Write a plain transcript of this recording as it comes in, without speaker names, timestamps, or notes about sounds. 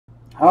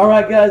All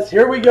right, guys,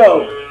 here we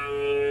go.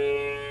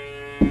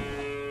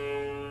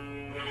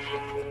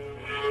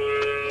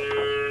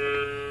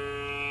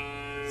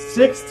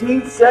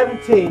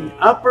 (1617)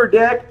 Upper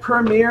Deck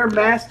Premier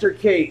Master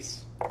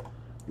Case.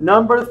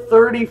 Number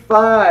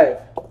 35.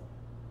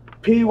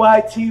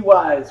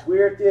 PYT-wise,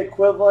 we're at the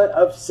equivalent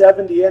of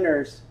 70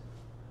 inners.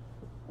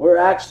 We're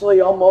actually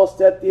almost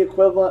at the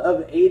equivalent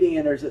of 80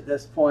 inners at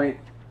this point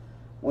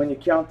when you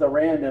count the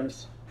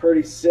randoms.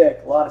 Pretty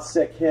sick, a lot of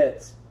sick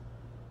hits.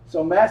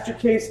 So Master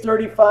Case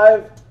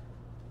 35,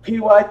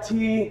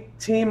 PYT,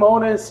 Team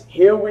Onus,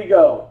 here we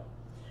go.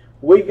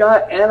 We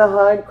got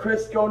Anaheim,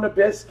 Crisco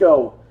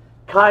Nabisco,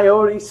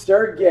 Coyote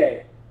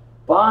Sergey,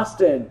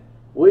 Boston,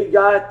 we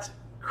got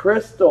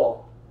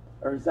Crystal,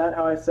 or is that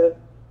how I said?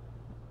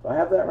 Do I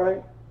have that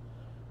right?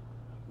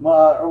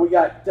 Or we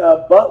got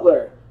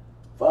Butler,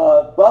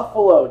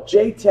 Buffalo,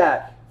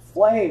 JTAC,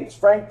 Flames,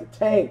 Frank the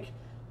Tank,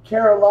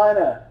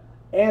 Carolina,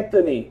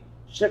 Anthony,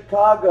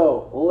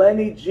 Chicago,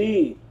 Lenny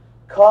G,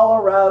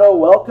 Colorado,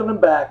 welcome him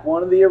back,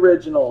 one of the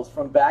originals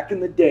from back in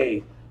the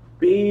day.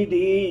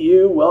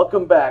 BDU,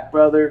 welcome back,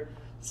 brother.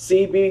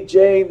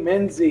 CBJ,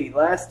 Minzy,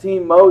 Last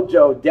Team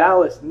Mojo,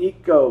 Dallas,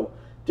 Nico,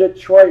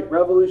 Detroit,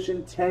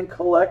 Revolution 10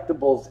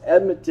 Collectibles,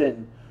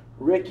 Edmonton,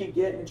 Ricky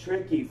Getting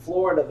Tricky,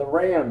 Florida, The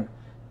Ram,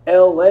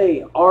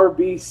 LA,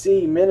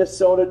 RBC,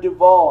 Minnesota,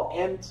 Duval,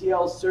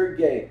 MTL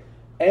Sergey,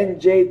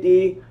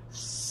 NJD,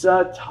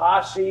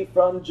 Satoshi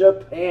from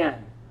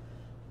Japan,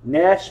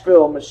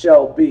 Nashville,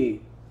 Michelle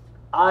B,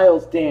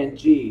 Isles, Dan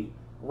G,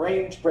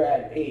 Range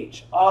Brad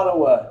H,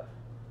 Ottawa,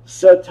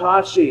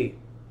 Satoshi,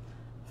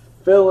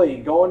 Philly,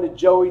 going to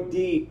Joey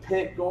D,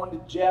 Pitt going to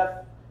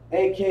Jeff,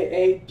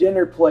 aka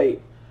Dinner Plate,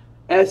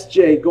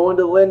 SJ going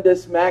to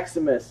Lindus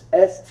Maximus,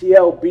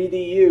 STL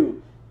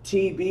BDU,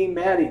 TB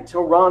Matty,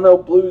 Toronto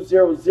Blue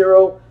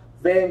 00,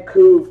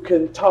 Vancouver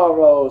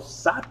Kentaro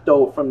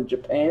Sato from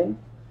Japan.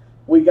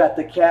 We got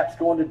the caps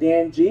going to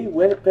Dan G,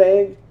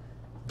 Winnipeg, ...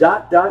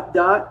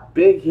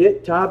 Big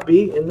hit, top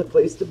B in the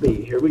place to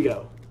be. Here we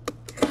go.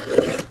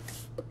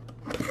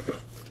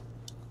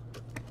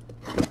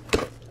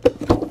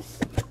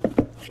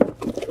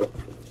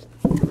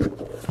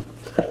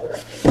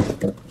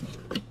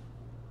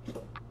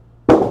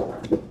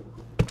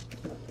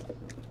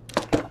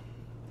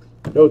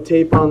 No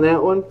tape on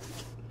that one.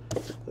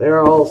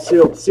 They're all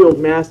sealed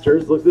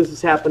masters. Look, this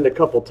has happened a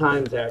couple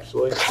times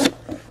actually.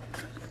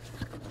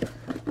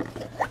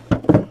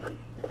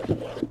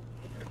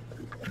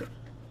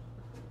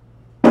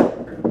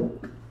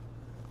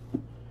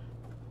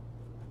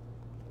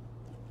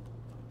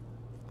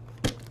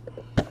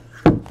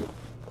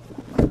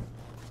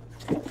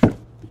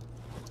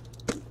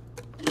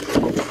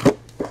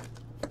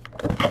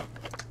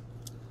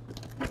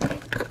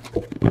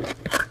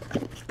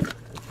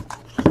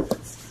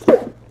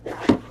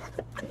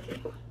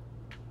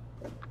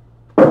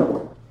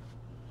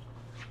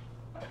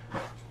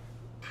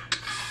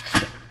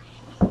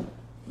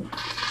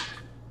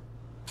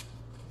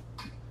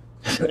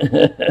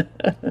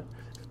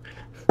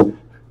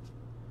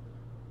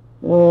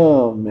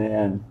 Oh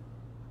man,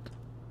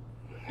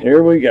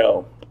 here we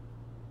go.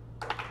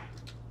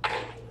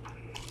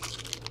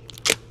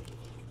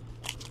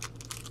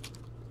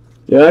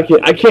 Yeah,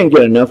 I can't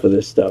get enough of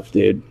this stuff,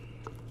 dude.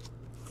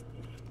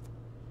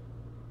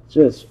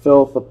 Just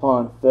filth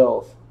upon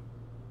filth.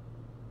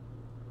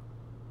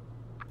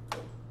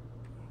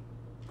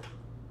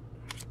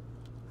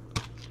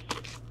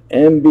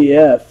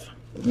 MBF,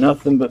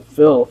 nothing but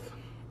filth.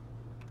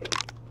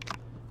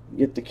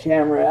 Get the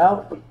camera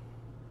out.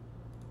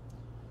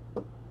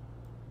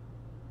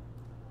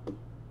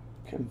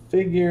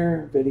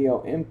 Configure,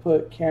 video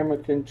input, camera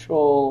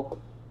control,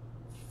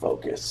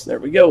 focus. There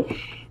we go.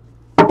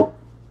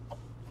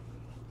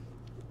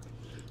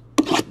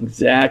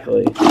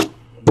 Exactly.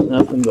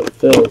 Nothing but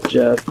filth,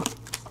 Jeff.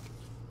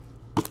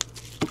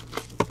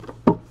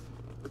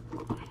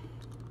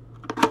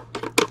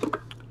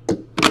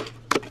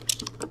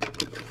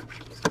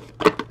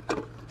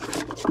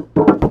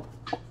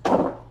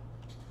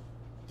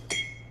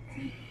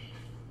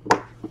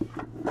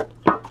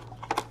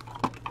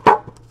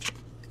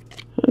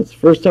 That's the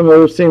first time I've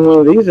ever seen one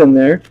of these in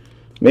there.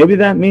 Maybe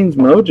that means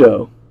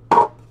Mojo.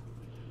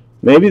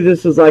 Maybe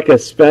this is like a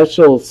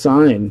special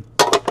sign.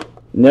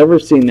 Never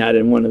seen that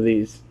in one of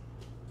these.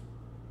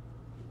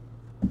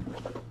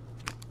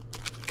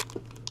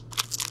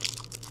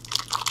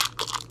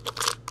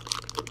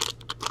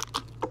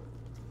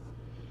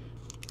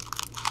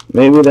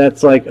 Maybe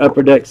that's like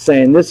Upper Deck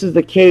saying, this is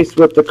the case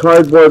with the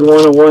Cardboard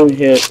 101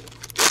 hit.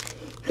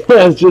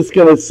 I was just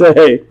going to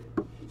say.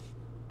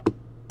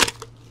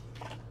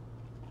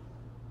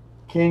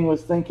 King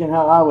was thinking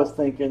how I was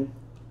thinking.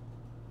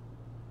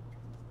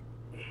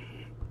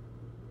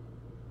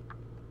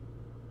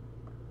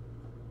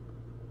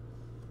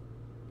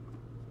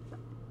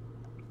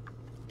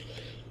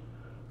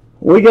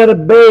 We got a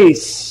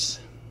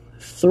base,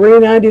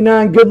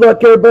 $3.99. Good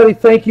luck, everybody.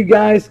 Thank you,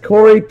 guys.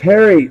 Corey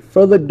Perry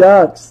for the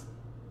Ducks.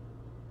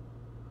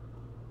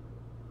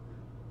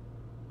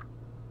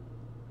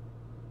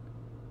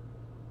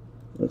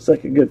 Looks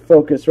like a good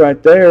focus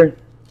right there.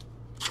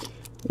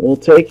 We'll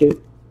take it.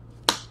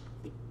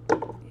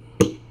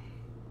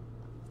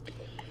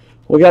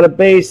 We got a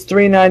base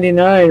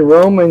 $3.99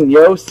 Roman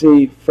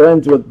Josi,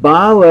 friends with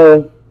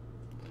Bala.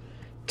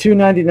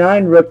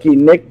 $2.99 rookie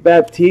Nick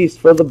Baptiste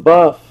for the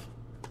Buff.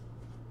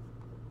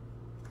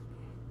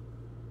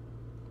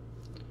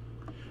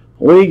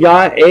 We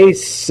got a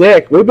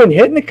sick. We've been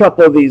hitting a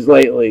couple of these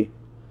lately.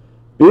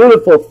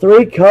 Beautiful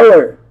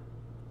 3-color.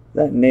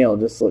 That nail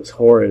just looks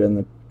horrid in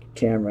the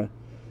camera.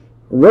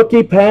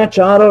 Rookie patch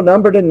auto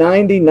number to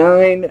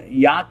 99.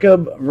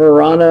 Jakob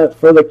Verana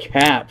for the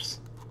Caps.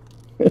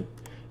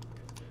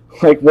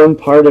 Like one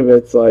part of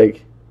it's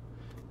like,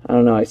 I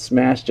don't know, I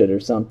smashed it or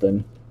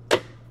something.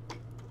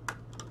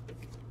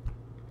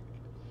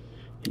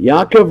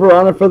 Jakob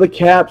Verana for the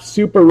Caps,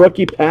 super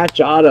rookie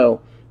patch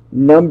auto,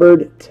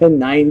 numbered to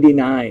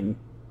 99.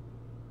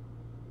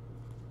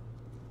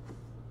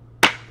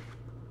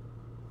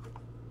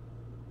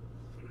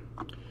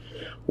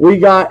 We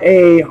got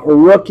a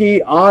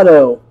rookie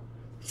auto,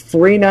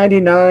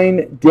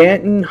 $3.99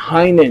 Danton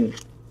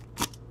Heinen.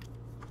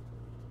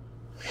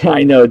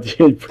 I know,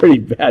 dude, pretty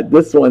bad.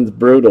 This one's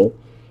brutal.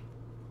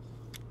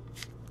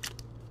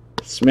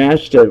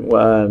 Smashed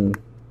it.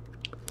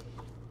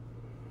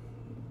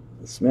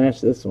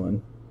 Smashed this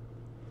one.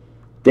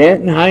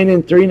 Danton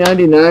Heinen,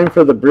 $3.99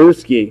 for the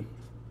Brewski.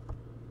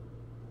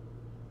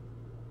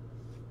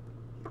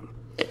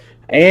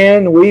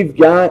 And we've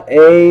got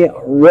a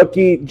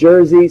rookie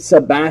jersey,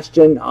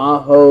 Sebastian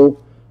Aho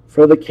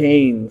for the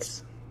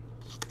Canes.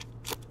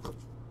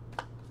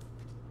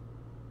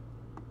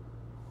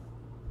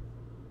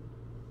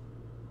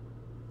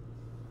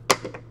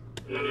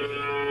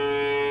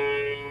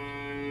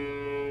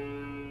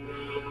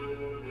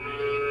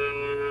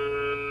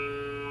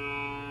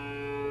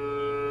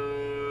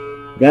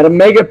 Got a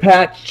mega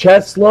patch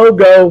chest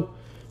logo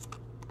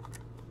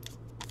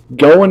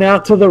going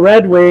out to the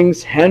Red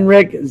Wings.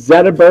 Henrik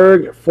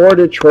Zetterberg for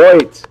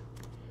Detroit.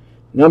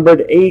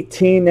 Numbered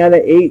 18 out of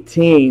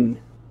 18.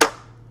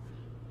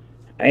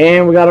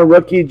 And we got a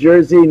rookie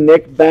jersey,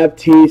 Nick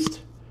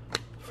Baptiste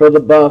for the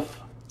Buff.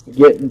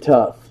 Getting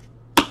tough.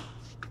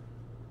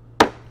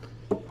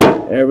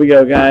 There we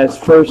go, guys.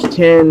 First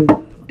 10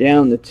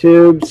 down the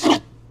tubes.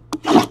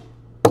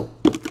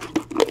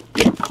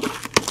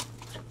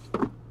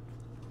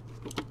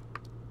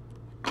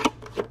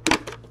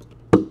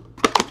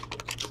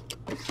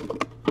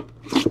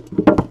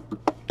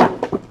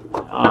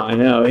 I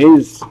know,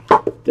 he's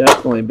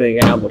definitely a big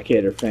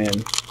Applicator fan.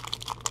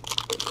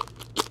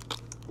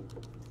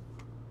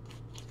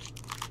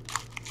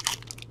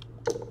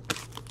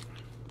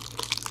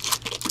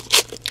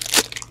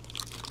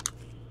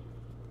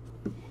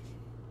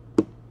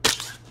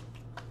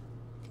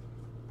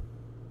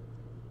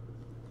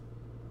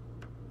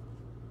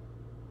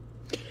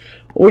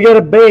 We got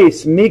a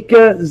base,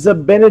 Mika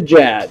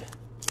Zibanejad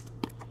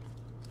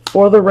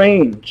for the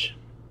Range.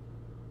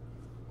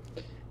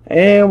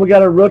 And we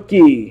got a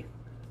rookie,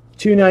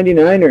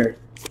 $2.99er,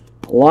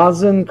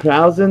 Lazen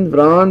Krausen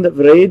Vrand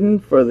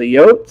Vreden for the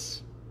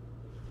Yotes.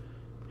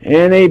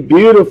 And a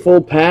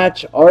beautiful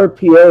patch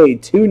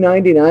RPA,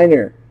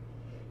 $2.99er,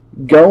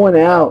 going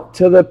out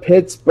to the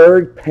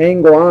Pittsburgh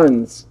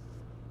Penguins.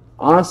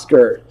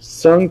 Oscar,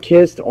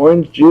 sun-kissed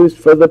orange juice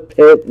for the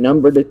Pit,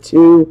 number to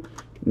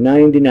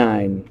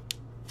 299.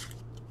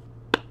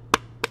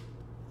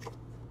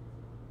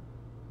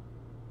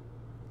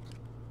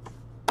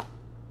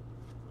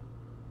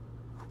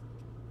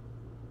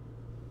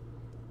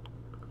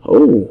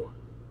 Oh.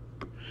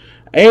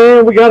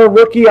 And we got a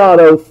rookie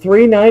auto,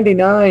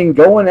 $3.99,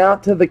 going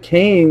out to the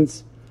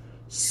Canes.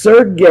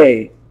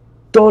 Sergei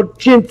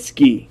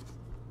Dolchinski.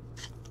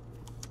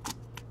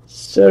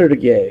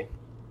 Sergei.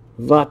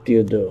 What do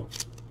you do?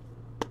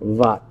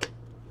 What?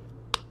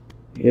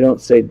 You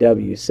don't say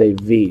W, you say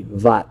V.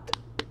 What?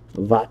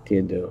 What do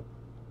you do?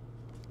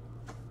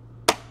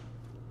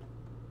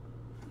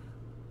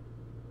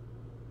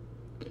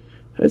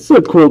 This is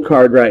a cool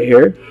card right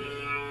here.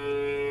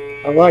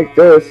 I like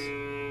this.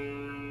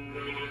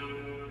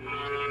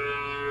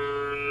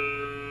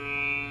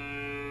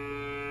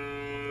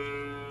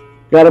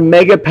 Got a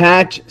mega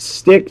patch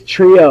stick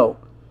trio.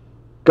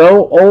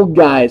 Go old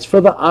guys.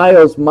 For the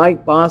Isles,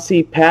 Mike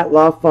Bossy, Pat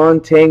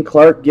LaFontaine,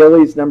 Clark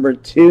Gillies, number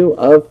 2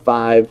 of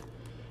 5.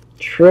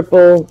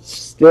 Triple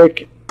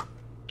stick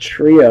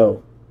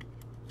trio.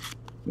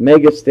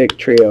 Mega stick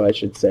trio, I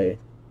should say.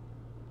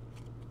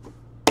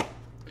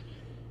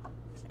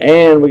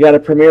 And we got a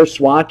Premier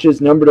Swatches,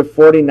 number to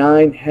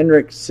 49,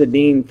 Henrik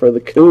Sedin for the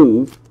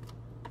Couve.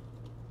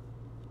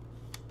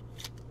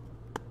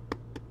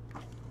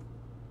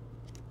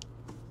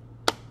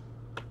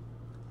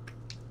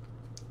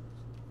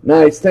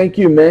 Nice, thank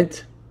you,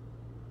 Mint.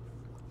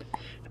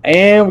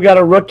 And we got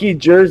a rookie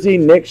jersey,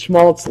 Nick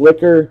Schmaltz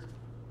Liquor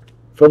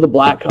for the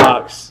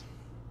Blackhawks.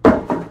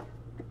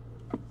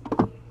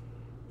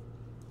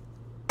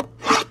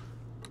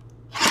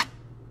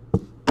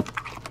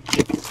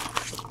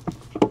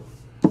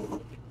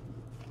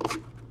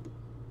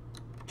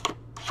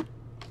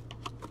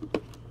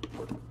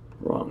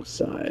 Wrong wrong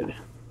side.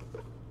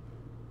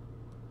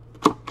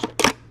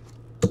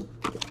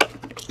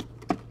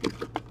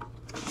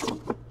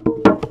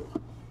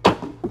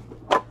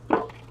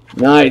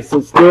 Nice.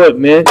 Let's do it,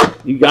 Mint.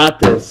 You got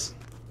this.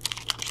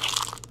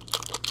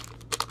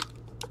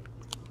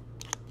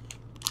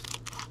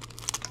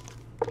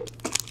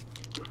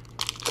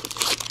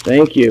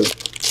 Thank you.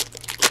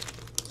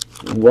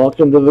 And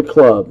welcome to the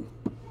club.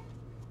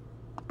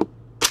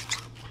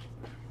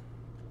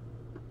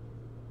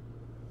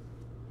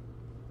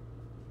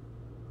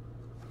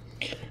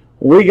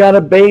 We got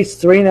a base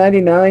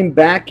 $3.99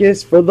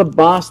 Bacchus for the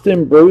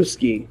Boston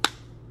Brewski.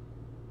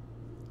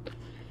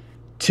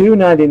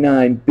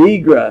 $2.99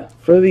 Bigra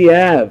for the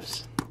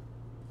Avs.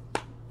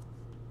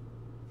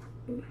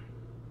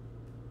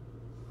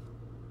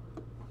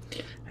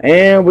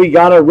 And we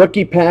got a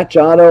rookie patch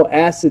auto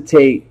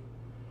acetate.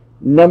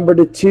 Number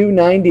to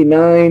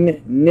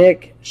 $2.99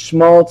 Nick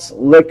Schmaltz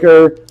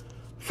Liquor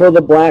for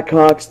the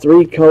Blackhawks.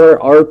 3-color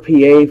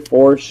RPA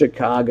for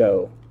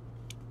Chicago.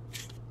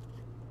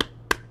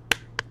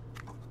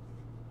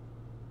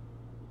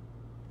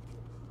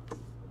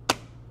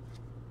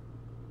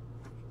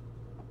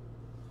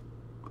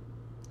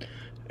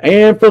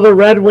 And for the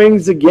Red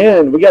Wings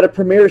again, we got a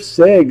Premier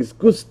Sigs,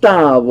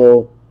 Gustav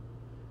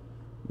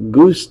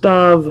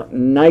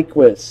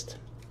Nyquist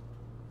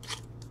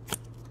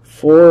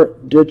for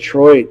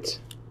Detroit.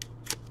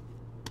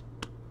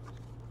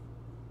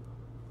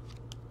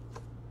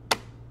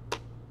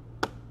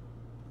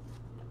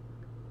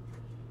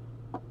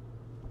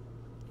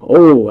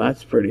 Oh,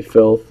 that's pretty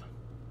filth.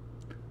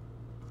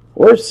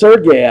 Where's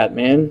Sergey at,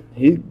 man?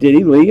 Did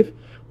he leave?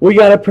 We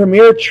got a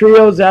Premier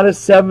Trios out of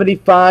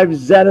 75,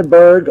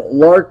 Zetterberg,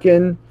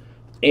 Larkin,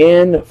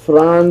 and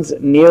Franz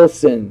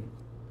Nielsen.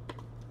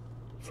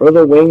 For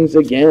the Wings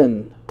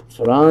again,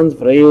 Franz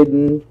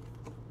Vreden.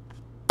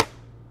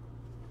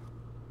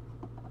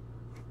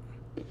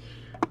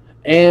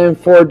 And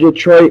for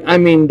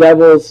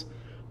Devils,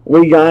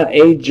 we got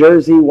a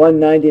jersey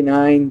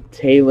 199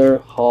 Taylor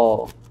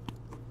Hall.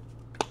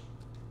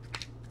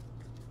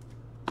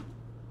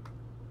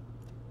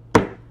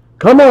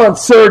 Come on,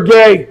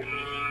 Sergey.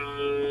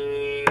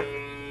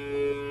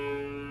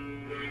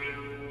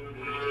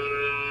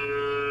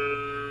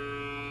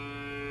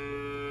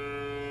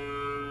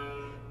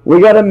 We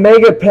got a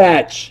mega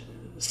patch,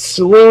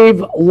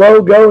 sleeve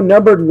logo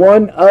numbered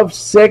 1 of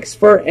 6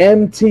 for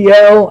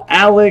MTL,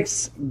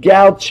 Alex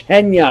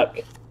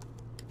Galchenyuk.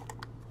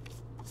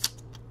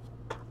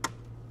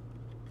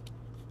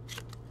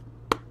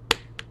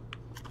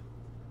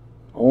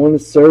 On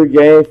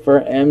Sergey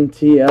for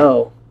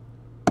MTL.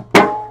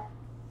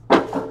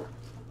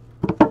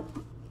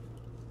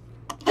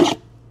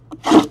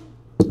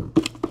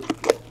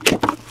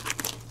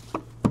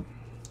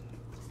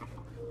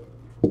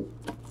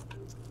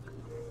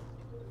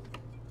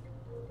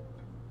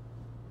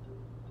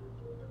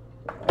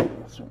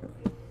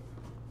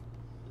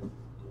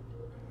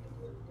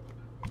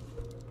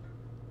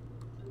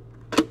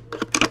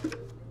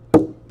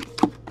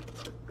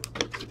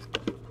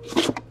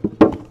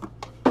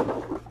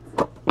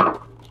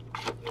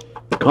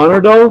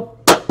 Conradole.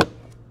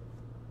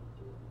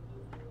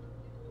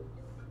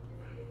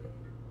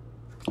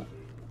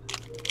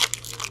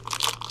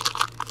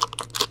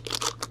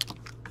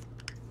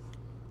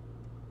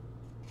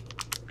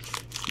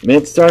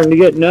 Mint's starting to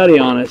get nutty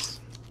on us.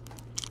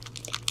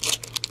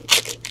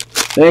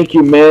 Thank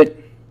you, Mint.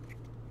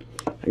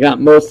 I got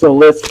most of the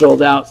list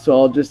filled out, so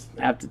I'll just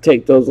have to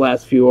take those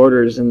last few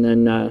orders and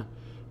then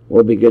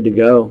we'll be good to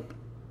go.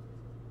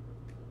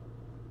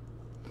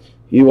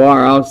 You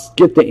are. I'll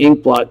get the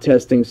ink blot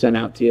testing sent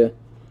out to you.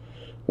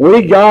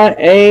 We got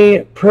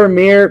a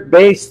Premier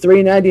base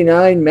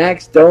 $3.99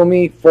 Max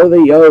Domi for the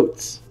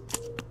Yotes.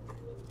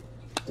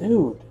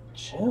 Dude,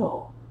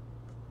 chill.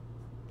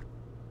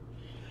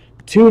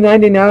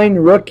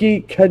 $2.99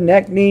 rookie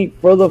Konechny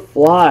for the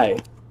Fly.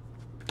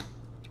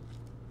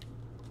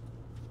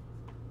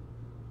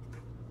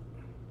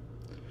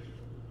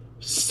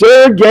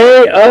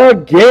 Sergey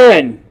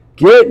again,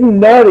 getting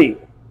nutty.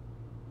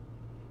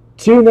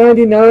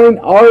 $2.99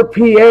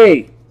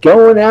 RPA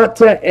going out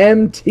to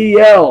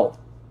MTL.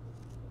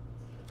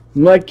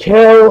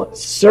 Mikhail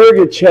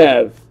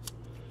Sergachev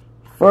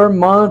for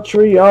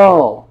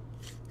Montreal.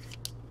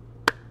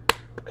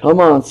 Come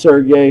on,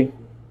 Sergey.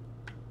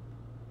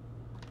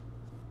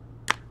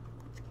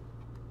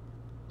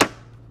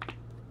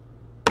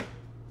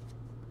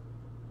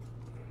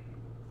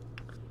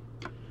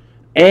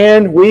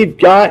 And we've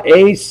got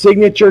a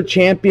Signature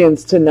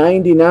Champions to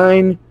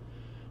 99.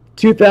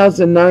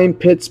 2009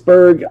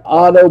 Pittsburgh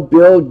auto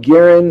Bill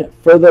Guerin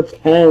for the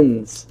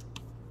Pens.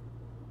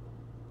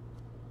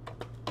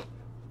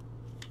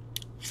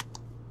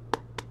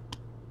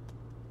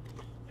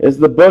 Is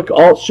the book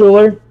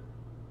Altshuler?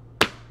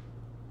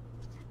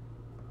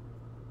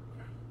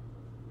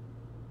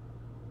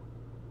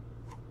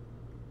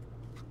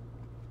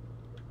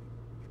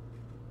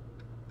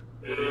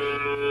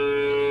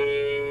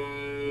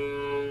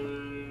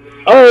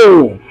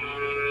 Oh!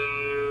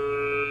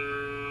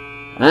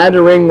 I had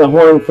to ring the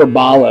horn for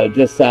Bala,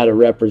 just out of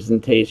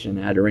representation.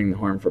 I had to ring the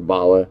horn for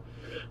Bala.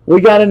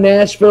 We got a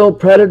Nashville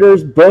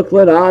Predators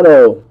booklet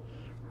auto.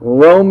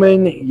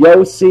 Roman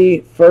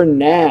Josi for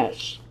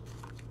Nash.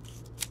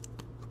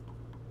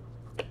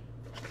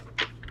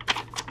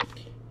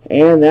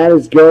 And that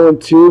is going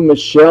to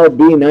Michelle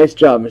B. Nice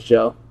job,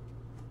 Michelle.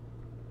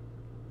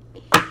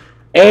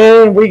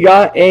 And we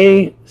got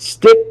a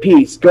stick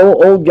piece. Go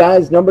Old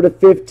Guys, number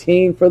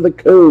 /15 for the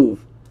Couve.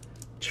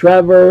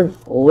 Trevor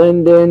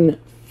Linden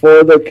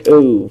for the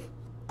Couve.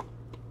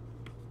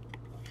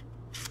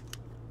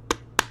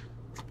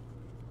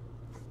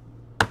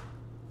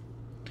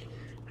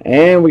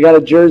 And we got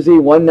a jersey,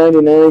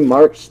 199,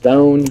 Mark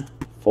Stone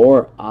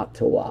for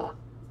Ottawa.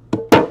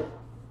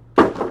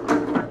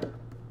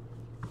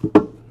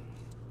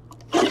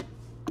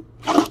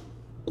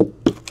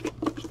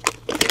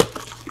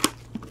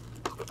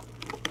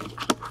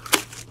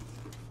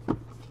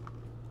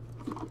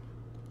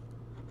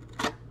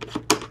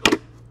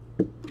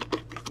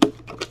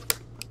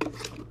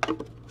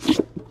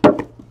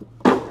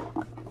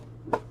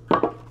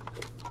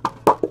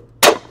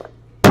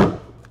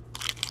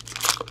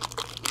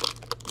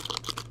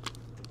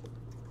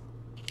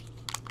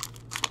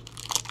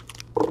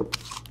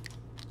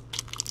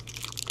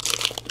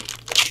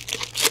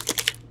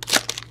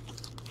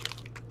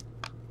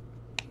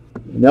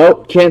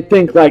 Nope, can't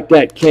think like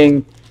that,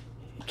 King.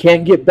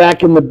 Can't get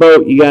back in the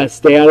boat. You got to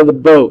stay out of the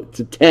boat. It's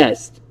a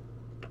test.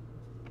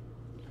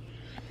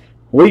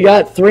 We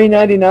got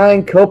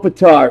 $3.99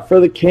 Kopitar for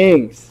the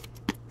Kings.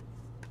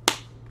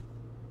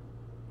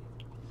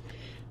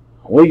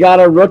 We got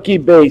a rookie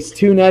base,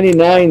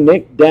 $2.99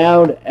 Nick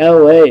Dowd,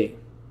 LA.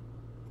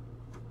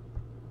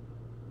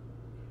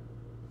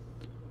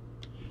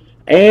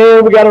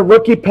 And we got a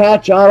rookie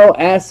patch auto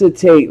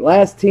acetate.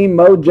 Last Team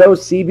Mojo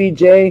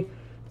CBJ.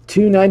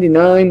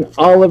 $2.99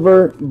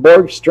 Oliver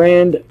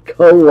Borgstrand,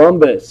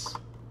 Columbus.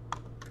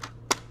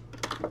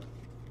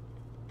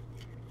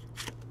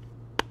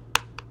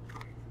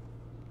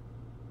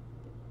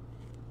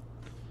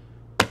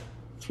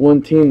 It's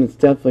one team that's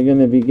definitely going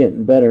to be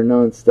getting better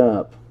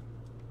nonstop.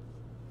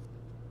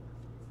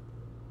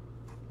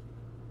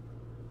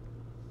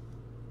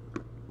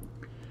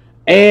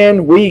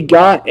 And we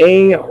got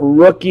a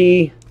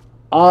rookie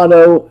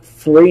auto,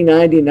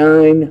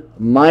 $3.99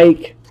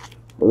 Mike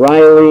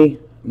Riley,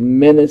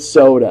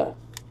 Minnesota.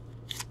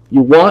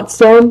 You want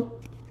some?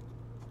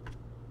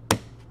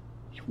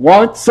 You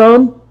want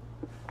some?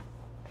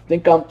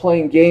 Think I'm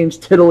playing games,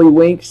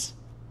 tiddlywinks?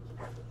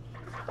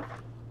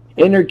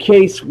 Inner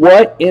case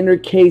what? Inner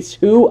case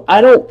who?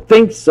 I don't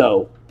think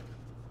so.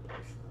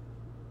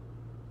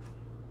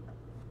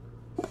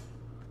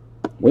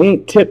 We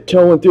ain't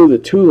tiptoeing through the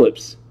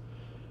tulips.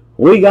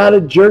 We got a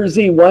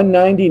jersey,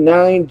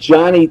 199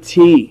 Johnny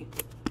T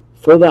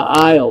for the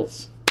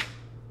Isles.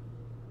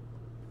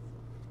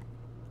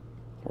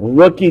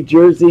 Rookie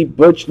jersey,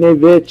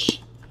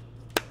 Buchnevich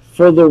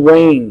for the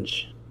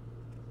Range.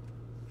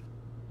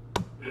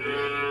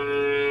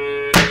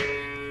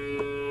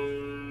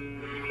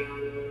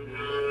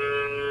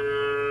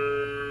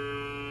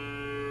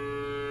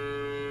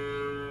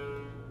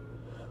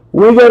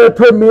 We got a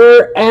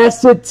Premier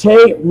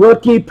Acetate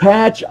rookie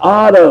patch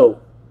auto.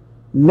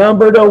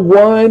 Number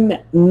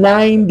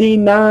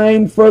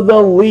 /199 for the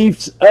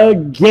Leafs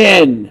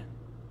again.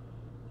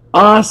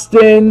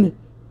 Austin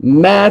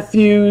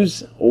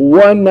Matthews,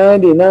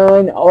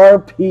 199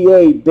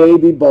 RPA,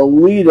 baby.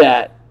 Believe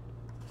that.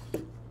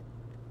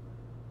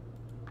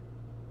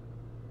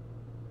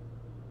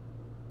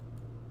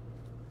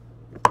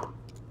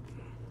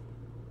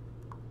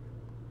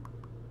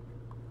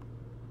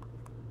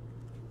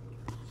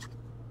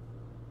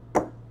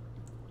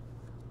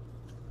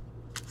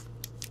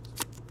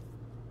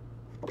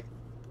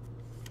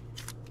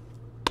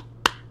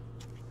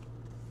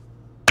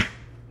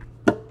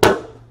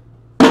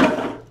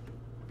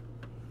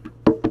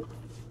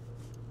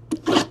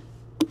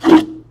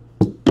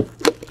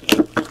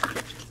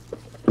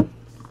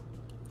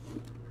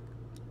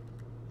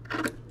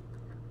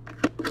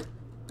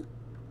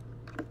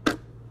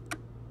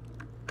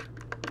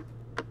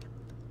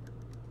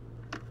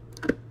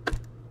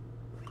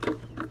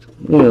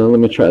 Yeah, let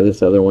me try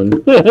this other one.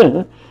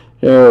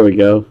 There we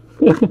go.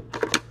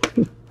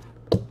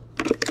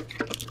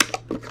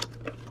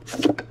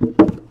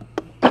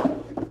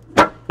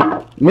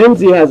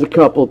 Minzy has a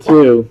couple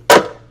too.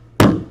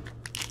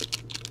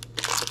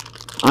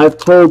 I've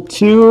pulled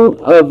 2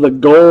 of the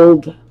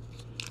gold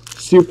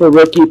Super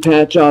Rookie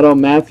Patch Auto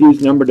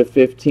Matthews number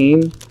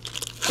 /15.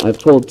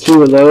 I've pulled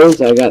 2 of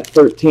those. I got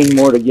 13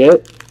 more to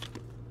get.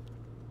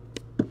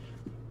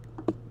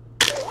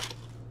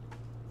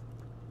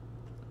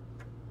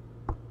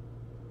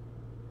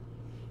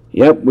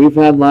 Yep, we've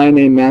had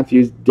Lion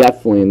Matthews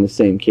definitely in the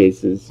same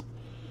cases.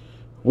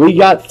 We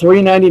got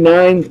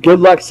 $3.99. Good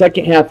luck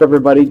second half,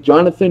 everybody.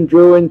 Jonathan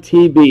Drouin,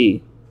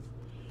 TB.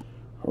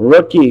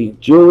 Rookie,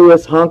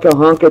 Julius Honka,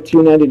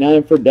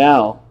 $2.99 for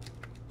Dow.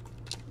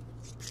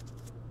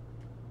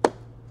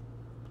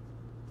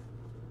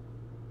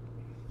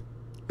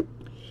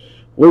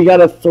 We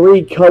got a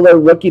 3-color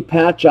rookie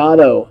patch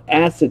auto,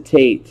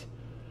 acetate.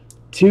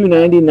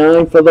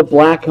 $2.99 for the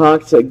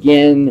Blackhawks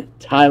again,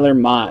 Tyler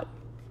Mott.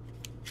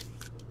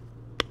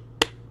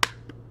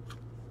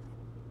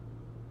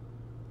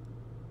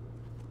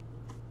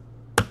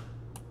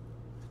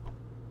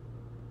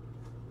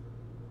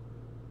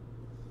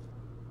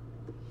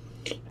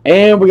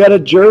 And we got a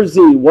jersey,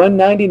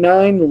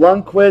 $1.99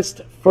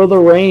 Lundqvist for the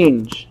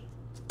Range.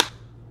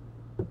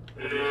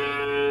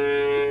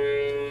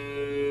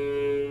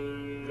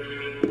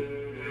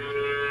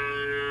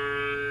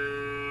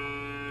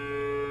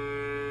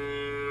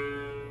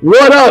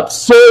 What up,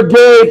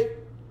 Sergey?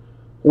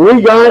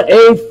 We got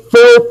a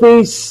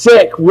filthy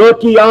sick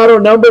rookie auto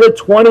number to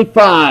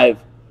 25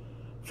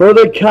 for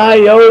the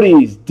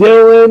Coyotes,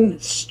 Dylan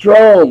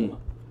Strome.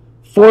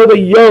 For the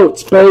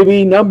Yotes,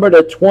 baby, number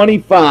to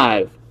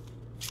 25.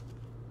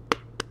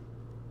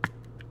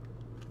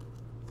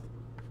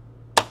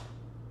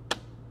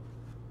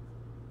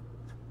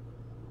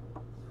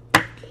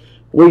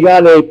 We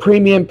got a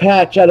premium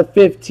patch out of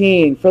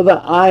 15 for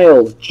the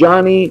Isles,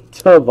 Johnny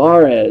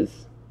Tavares.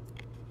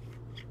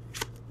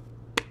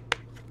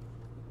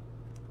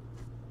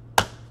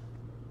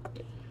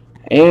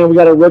 And we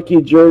got a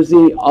rookie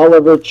jersey,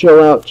 Oliver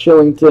Chill Out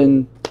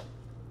Chillington.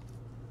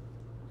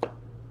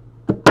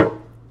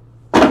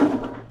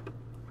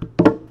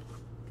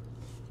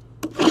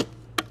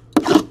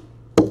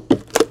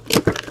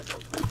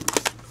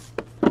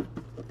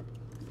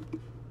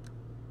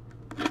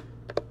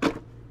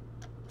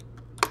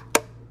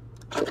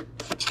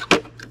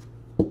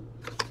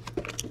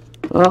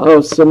 Uh-oh,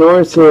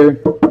 Sonor's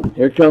here.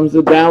 Here comes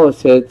the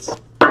Dallas hits.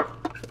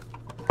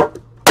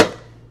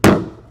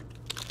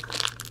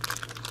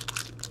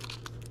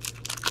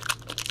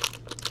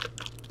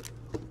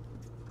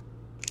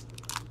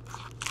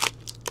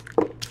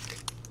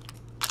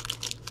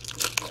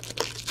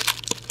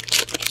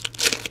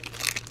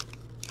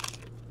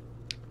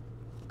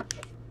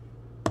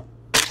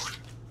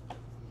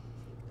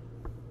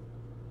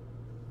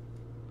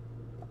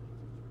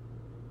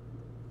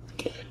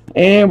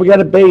 And we got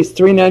a base,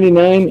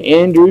 $3.99,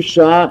 Andrew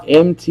Shaw,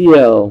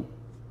 MTL.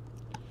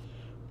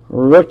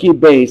 Rookie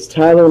base,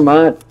 Tyler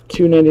Mott,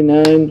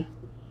 $2.99.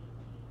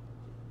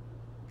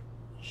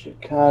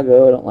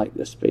 Chicago, I don't like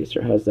this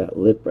spacer, has that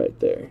lip right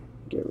there.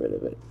 Get rid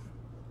of it.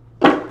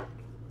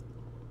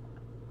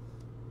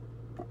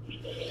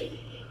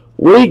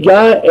 We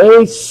got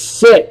a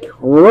sick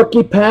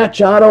rookie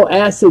patch auto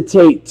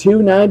acetate,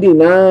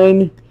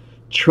 $2.99.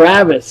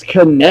 Travis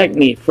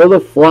Konechny for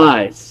the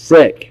Flies,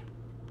 sick.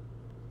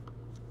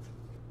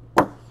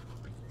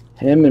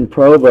 Him and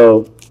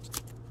Provo.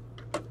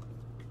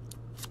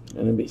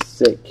 Gonna be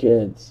sick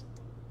kids.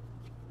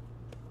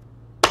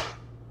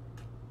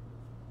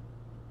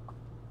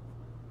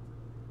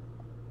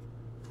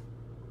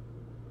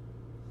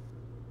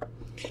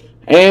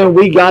 And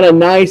we got a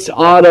nice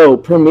auto.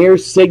 Premier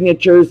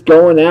signatures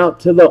going out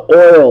to the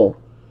Oil.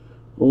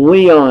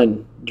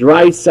 Leon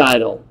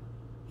Draisaitl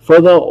for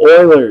the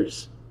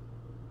Oilers.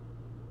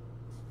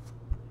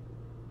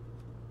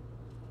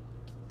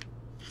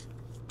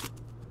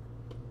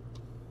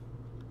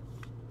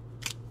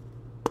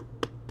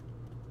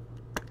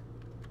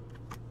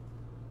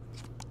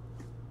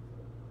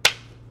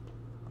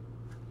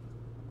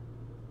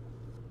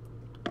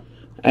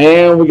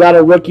 And we got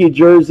a rookie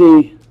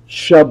jersey,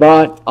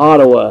 Shabbat,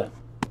 Ottawa.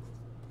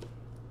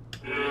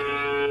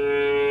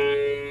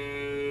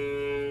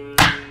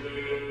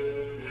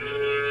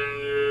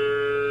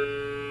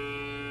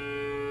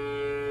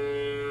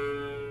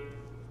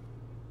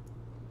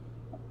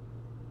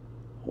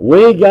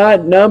 We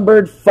got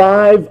numbered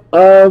 5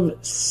 of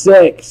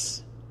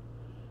 6.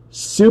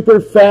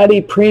 Super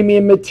fatty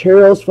premium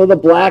materials for the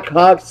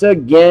Blackhawks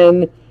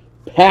again.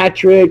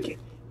 Patrick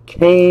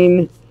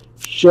Kane.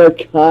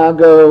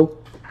 Chicago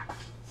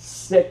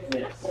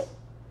sickness.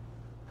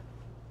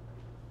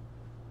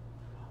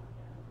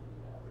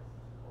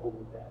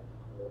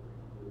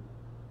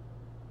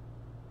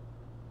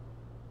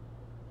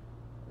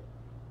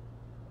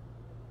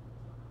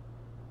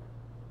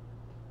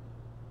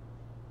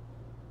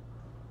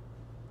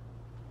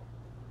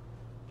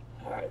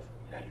 All right,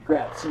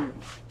 grab some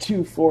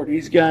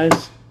 240s,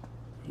 guys.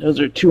 Those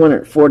are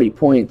 240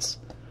 points.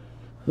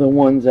 The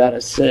ones out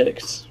of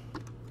 6.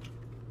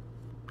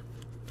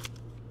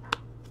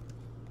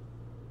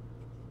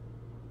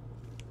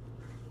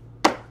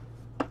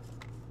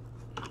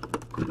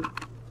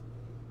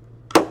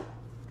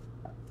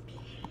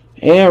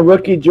 And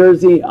rookie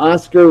jersey,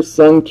 Oscar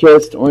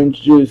Sunkissed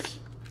Orange Juice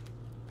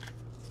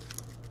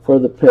for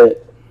the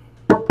Pit.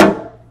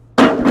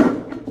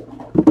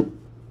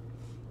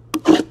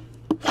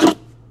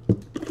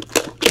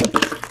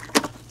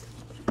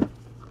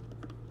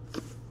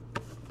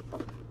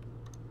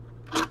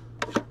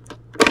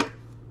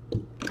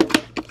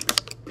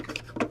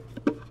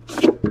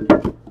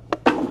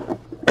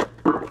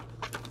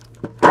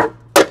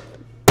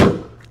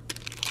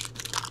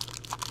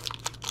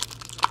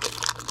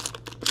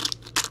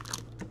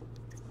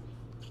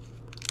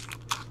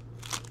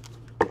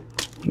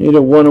 Need a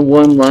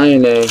 1-on-1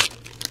 Lion A.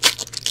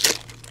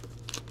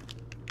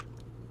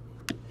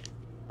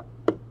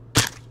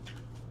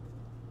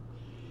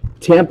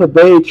 Tampa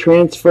Bay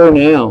transfer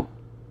now.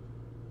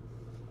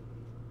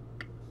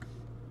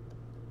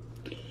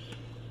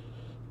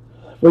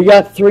 We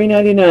got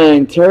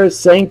 $3.99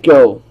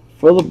 Tarasenko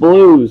for the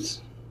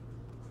Blues.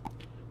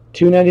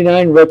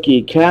 $2.99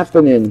 rookie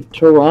Kapanen,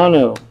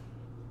 Toronto.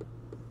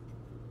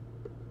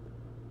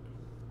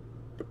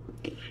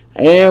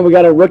 And we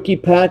got a rookie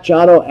patch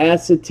auto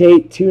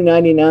acetate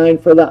 $2.99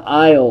 for the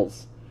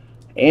Isles.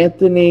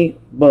 Anthony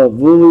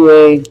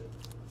Beauvillier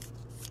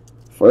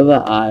for the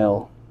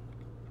Isle.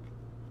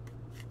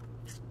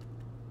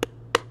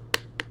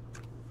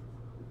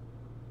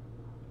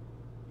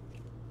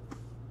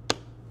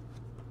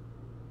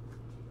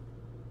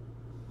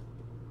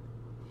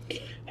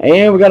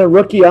 And we got a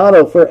rookie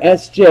auto for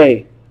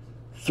SJ.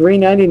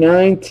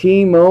 $3.99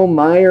 Timo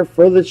Meier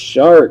for the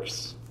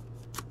Sharks.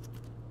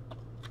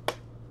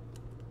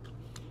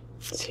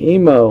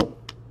 Timo.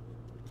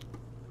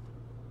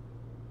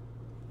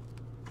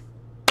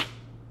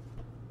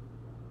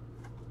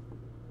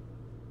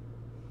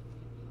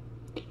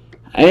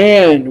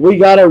 And we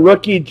got a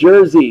rookie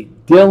jersey.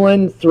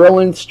 Dylan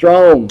Thrillin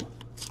Strome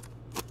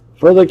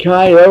for the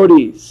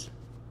Coyotes.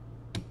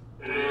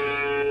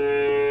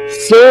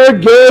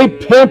 Sergey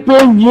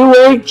Pimpin, you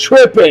ain't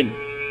tripping.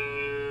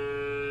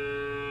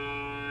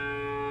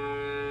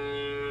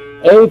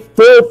 A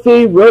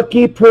filthy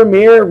rookie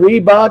premier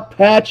Reebok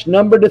patch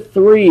number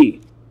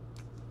 /3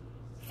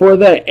 for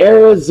the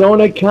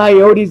Arizona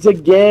Coyotes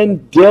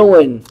again,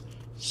 Dylan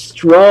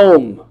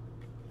Strome.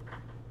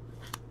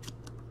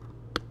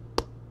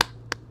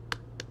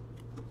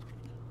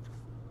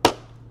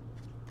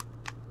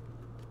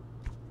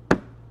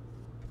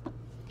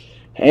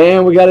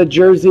 And we got a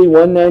jersey,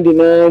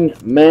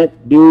 $1.99,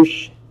 Matt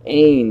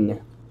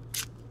Duchene.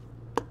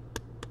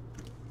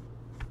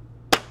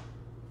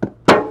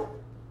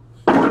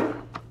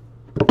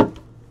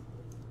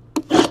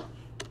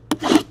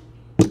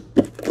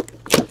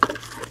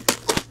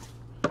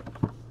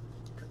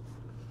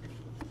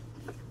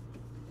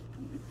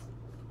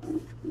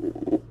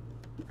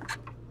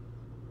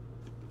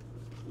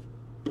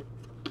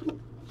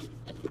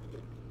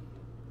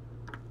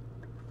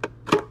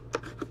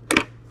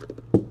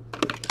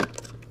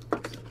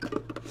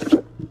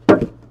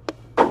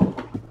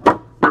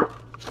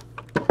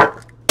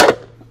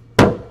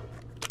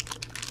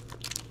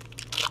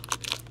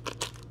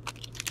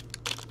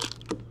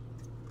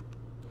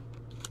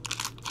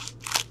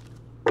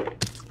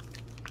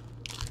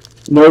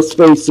 No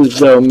spaces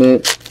though,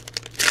 Mint.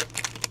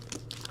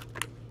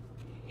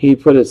 He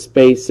put a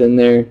space in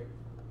there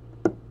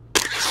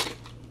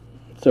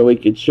so we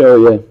could show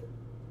you.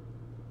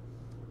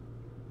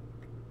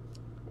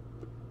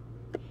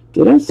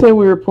 Did I say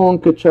we were pulling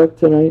Tkachuk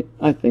tonight?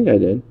 I think I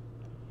did.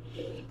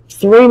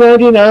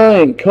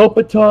 $3.99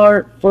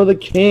 Kopitar for the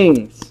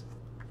Kings.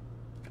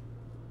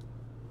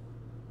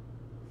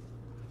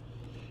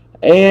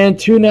 And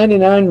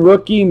 $2.99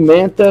 rookie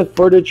Mantha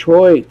for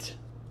Detroit.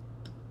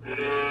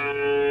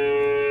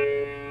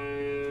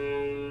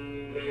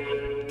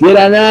 Did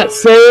I not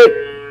say it?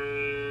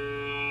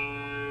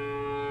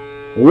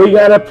 We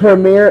got a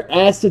Premier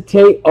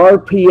Acetate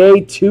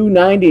RPA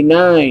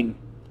 $2.99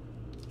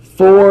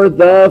 for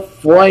the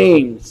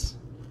Flames.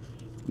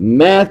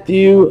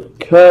 Matthew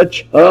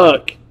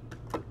Tkachuk.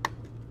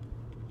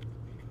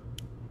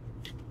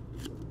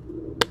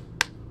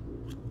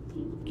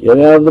 Get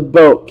out of the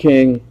boat,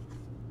 King.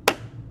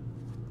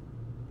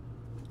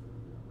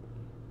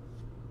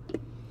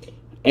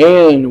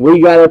 And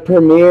we got a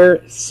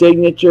Premier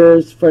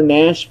Signatures for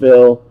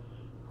Nashville,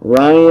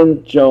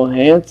 Ryan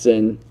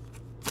Johansson.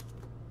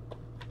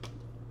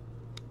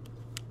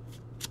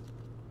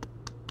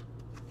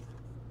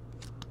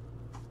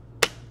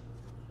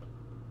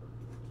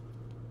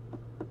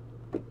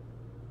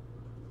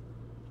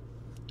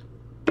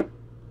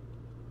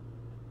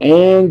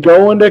 And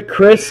going to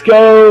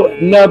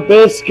Crisco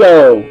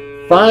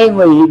Nabisco.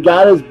 Finally, he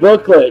got his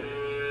booklet.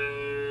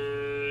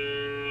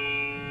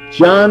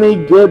 Johnny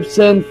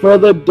Gibson for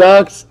the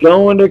Ducks,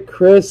 going to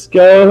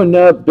Crisco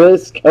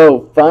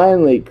Nabisco.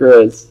 Finally,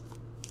 Chris.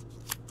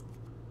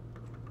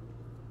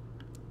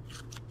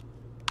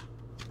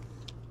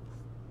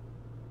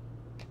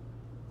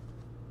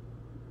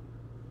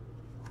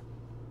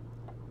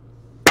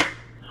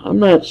 I'm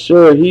not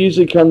sure. He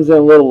usually comes in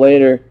a little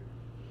later.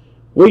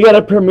 We got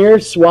a Premier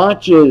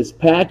Swatches,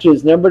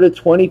 patches, number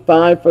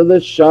 /25 for the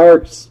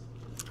Sharks.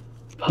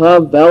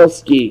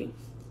 Pavelski.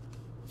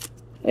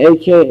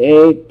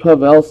 A.K.A.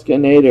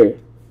 Pavelskinator.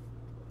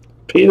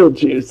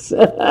 Beetlejuice.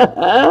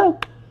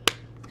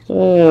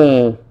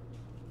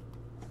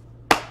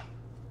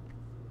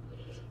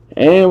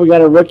 And we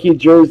got a rookie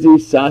jersey,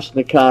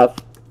 Soshnikov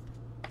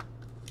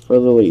for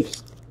the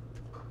Leafs.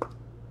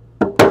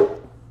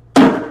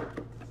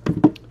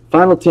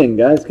 Final 10,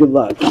 guys. Good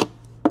luck.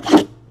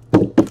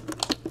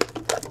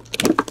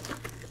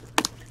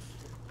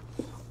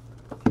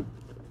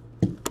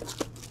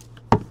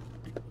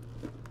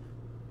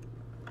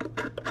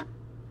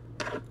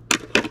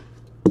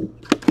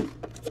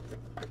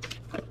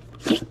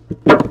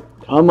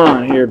 Come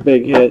on here,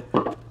 big hit.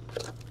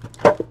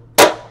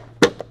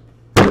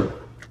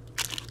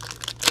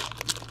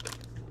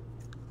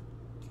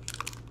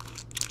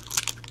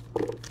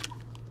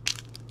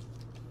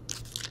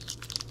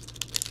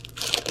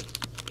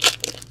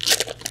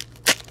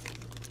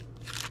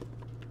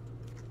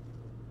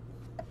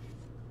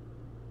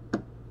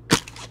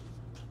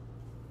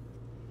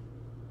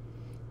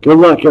 Good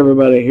luck,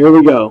 everybody. Here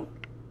we go.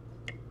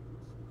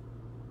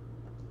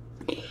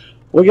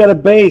 We got a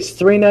base,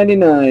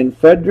 $3.99.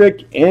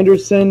 Frederick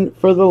Anderson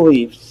for the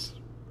Leafs.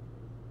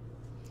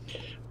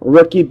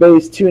 Rookie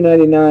base,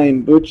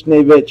 $2.99.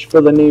 Buchnevich for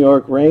the New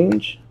York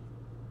Rangers.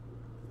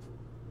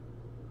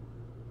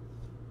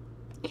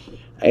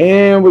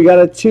 And we got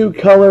a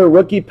two-color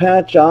rookie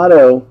patch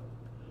auto.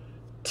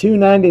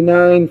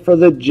 $2.99 for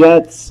the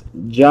Jets.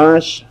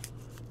 Josh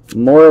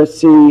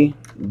Morrissey,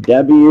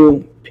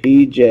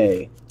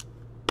 WPJ.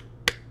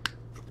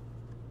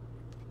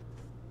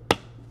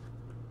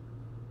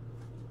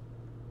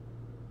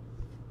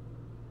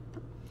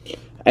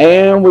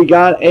 And we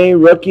got a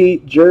rookie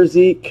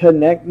jersey,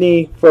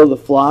 Konechny for the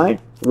Fly.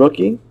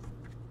 Rookie.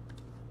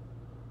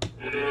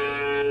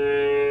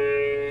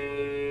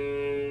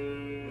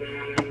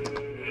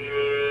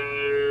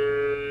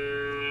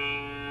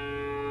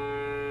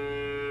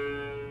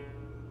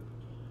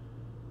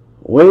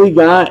 We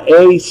got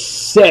a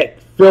sick,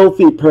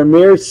 filthy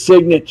Premier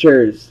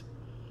Signatures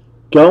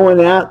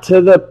going out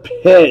to the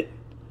pit.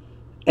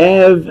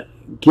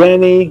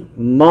 Evgeny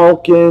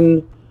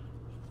Malkin,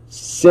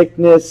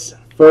 sickness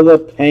for the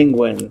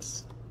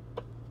Penguins.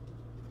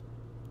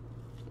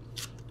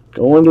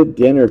 Going to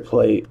dinner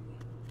plate.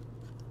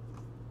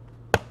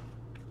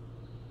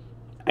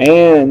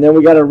 And then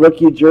we got a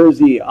rookie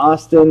jersey,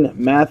 Austin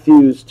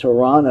Matthews,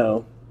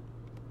 Toronto.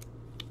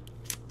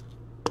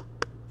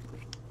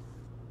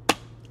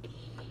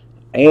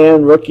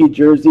 And rookie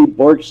jersey,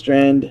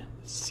 Borkstrand,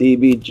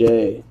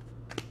 CBJ.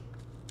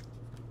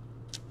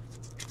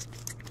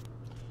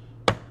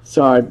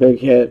 Sorry, big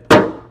hit.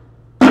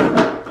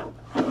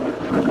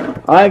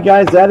 Alright,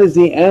 guys, that is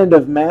the end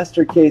of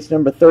Master Case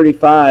number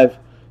 35.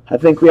 I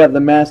think we have the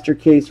Master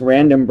Case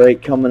random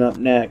break coming up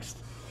next.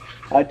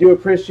 I do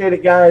appreciate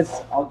it,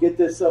 guys. I'll get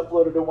this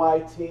uploaded to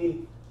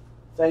YT.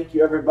 Thank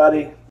you,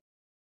 everybody.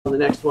 The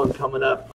next one coming up.